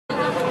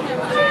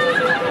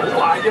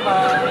啫嘛。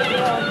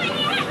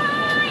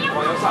我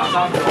有33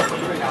個，佢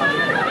都廿幾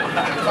個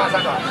，33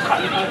個，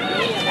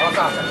我30。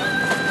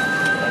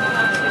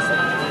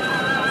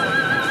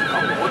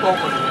好多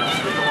個人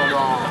做喎，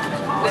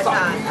我10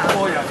個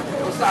人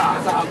有33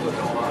個做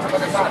啊，我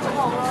哋30。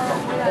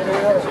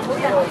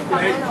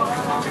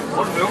我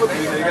2個團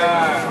嚟㗎。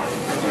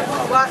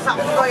 哇！15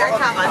個人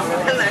夾埋先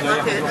2個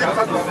團。有得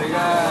團嚟㗎，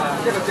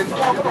一個正裝，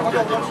一個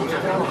裝裝船。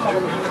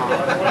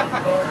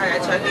係啊，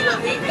長呢個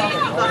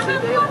團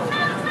都要。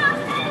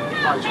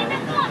太長，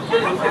都有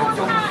啲人中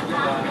意㗎。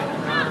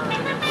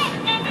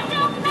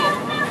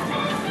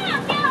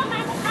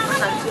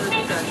上次嗰啲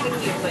就經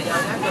驗咪有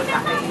一個就係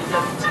類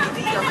似啲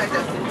咁嘅就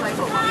小規模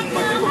啲。咪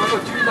呢個揾個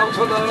豬兜出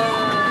啦。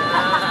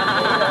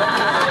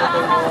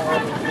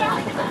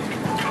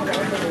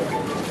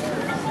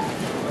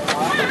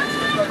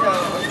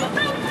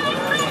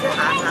行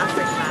下食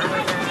下㗎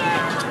啫，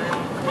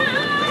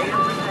你咁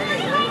睇嚟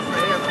嗰啲水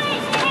又有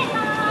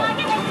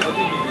啲面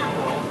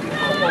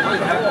我可以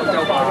睇廣州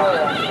話，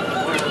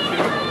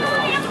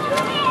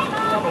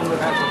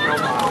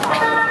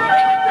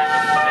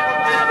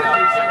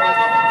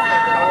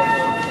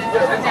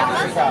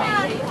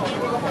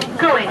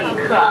各位旅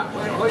客，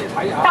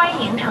欢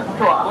迎乘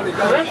坐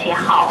和谐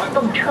号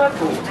动车组。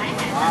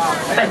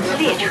本次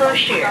列车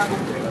是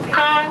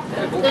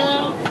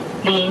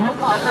210464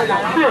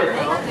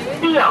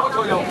列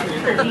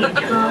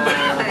车，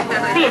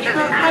列车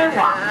开往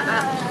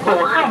武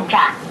汉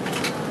站。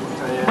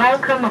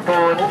Welcome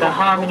aboard the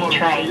Harmony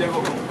train.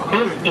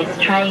 This is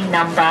train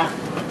number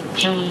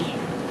G1046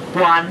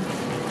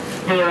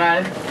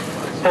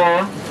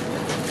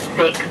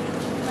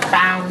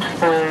 bound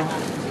for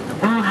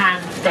Wuhan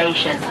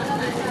Station.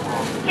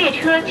 列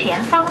车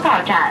前方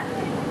到站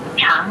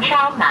长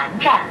沙南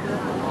站。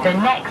The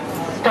next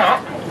stop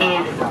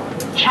is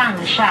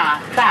Changsha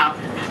South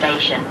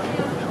Station.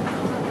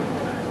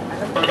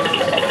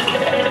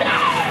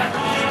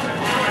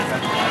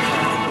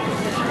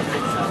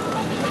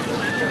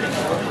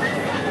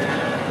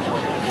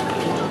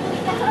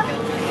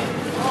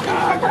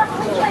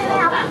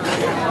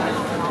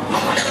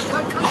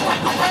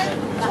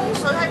 沖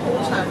水喺工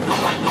場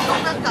裝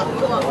得夠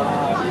嘅喎，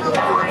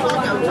裝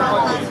又裝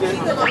啦，呢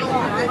個都喺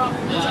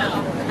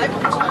工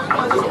場開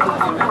始。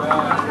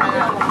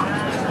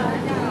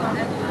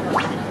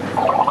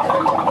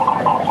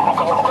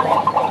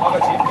攞個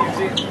錢點先？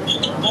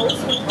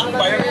唔係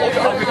啊，我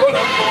後邊嗰兩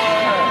個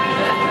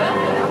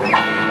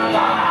啊。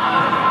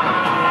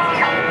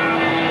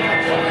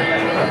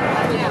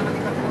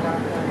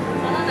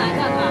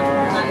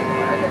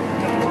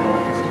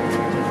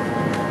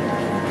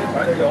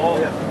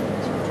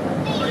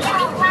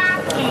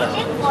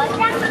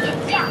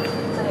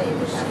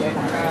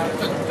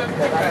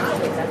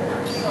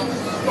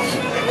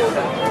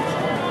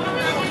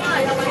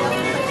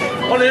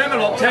 我哋一個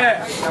落車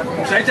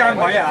唔使爭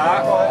位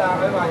啊！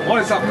我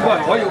哋15個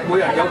人可以每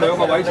人有2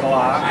個位坐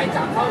啊！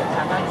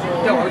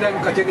因為我真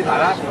架車幾大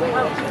啦，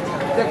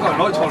一個人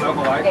可以坐2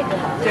個位，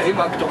即係起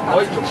碼仲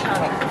可以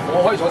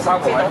我可以坐3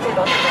個位。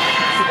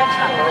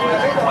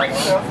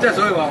即係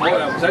所以話我又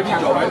唔使邊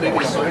座位，你哋又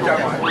唔使爭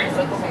位。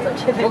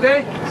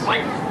OK。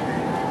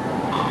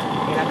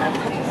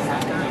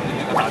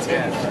 下車，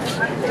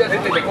即係你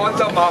哋安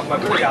心啊，唔係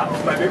俾個唔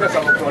係俾個16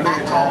座你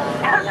哋坐。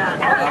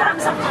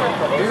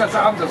俾個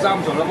33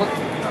座啦，我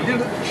已經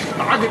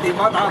打佢電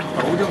話打唔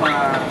到啫嘛。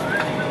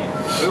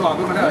佢話俾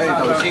我聽係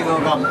頭先嗰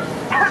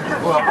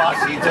個巴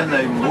士真係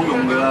唔好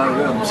用㗎啦，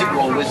佢又唔識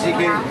路嘅司機，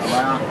係咪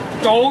啊？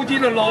早啲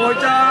就落去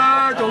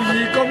揸，做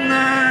義工咧。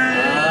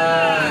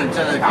唉，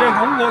真係。你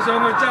拱我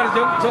上去揸，你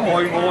想害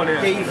我啊你？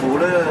幾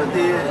乎咧啲。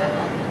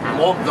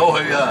 摸唔到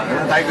佢啊！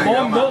睇佢摸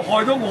唔到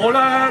害到我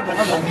啦，同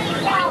阿龍，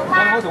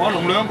我同阿龍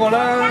2個啦。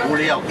冇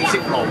理由唔識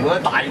路嘅，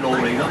大路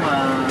嚟㗎嘛。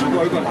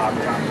佢個南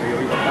站嚟嘅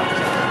呢個北站。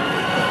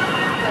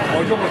我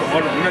中我同阿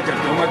龍咧就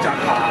上咗閘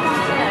行。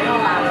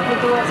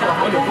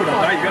嗰條骷髏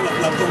帶而家立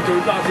到最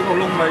拉少個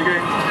窿啦已經。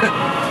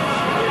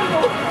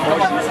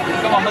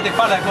咁我哋翻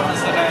嚟嗰陣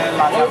時咧，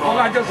我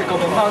晏晝食個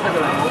麵包得㗎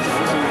啦，冇少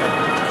少嘅。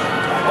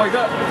我而家。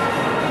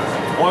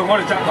 我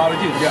哋責罵你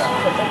知唔知啊？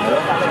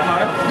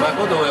係唔係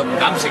嗰度又唔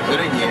敢食嗰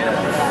啲嘢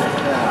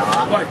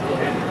啊！喂，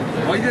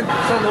我已經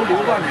收到料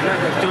翻嚟咧，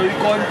就最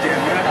乾淨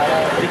嘅，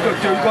亦都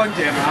最乾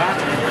淨嚇。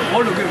嗰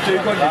度叫最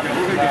乾淨就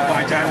嗰間叫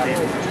快餐店，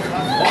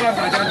嗰間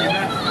快餐店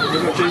咧叫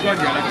做最乾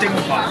淨係蒸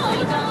飯。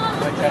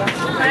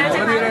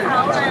嗰啲咧，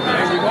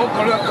如果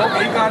嗰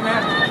幾間咧，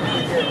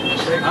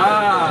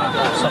啊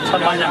，17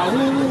蚊油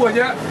污嘅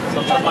啫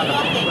，17蚊啊！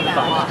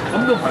咁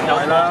都唔係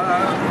啦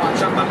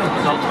，7蚊都唔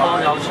夠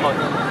湯有菜。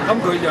咁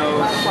佢就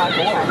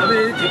嗰啲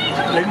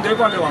領隊翻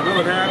嚟話俾我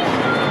聽，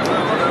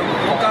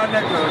嗰間咧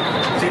就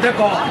食得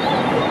過，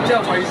即係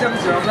衞生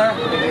上咧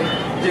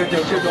就叫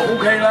做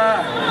OK 啦，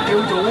叫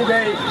做 OK。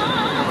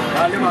啊，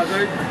你話佢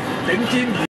頂尖。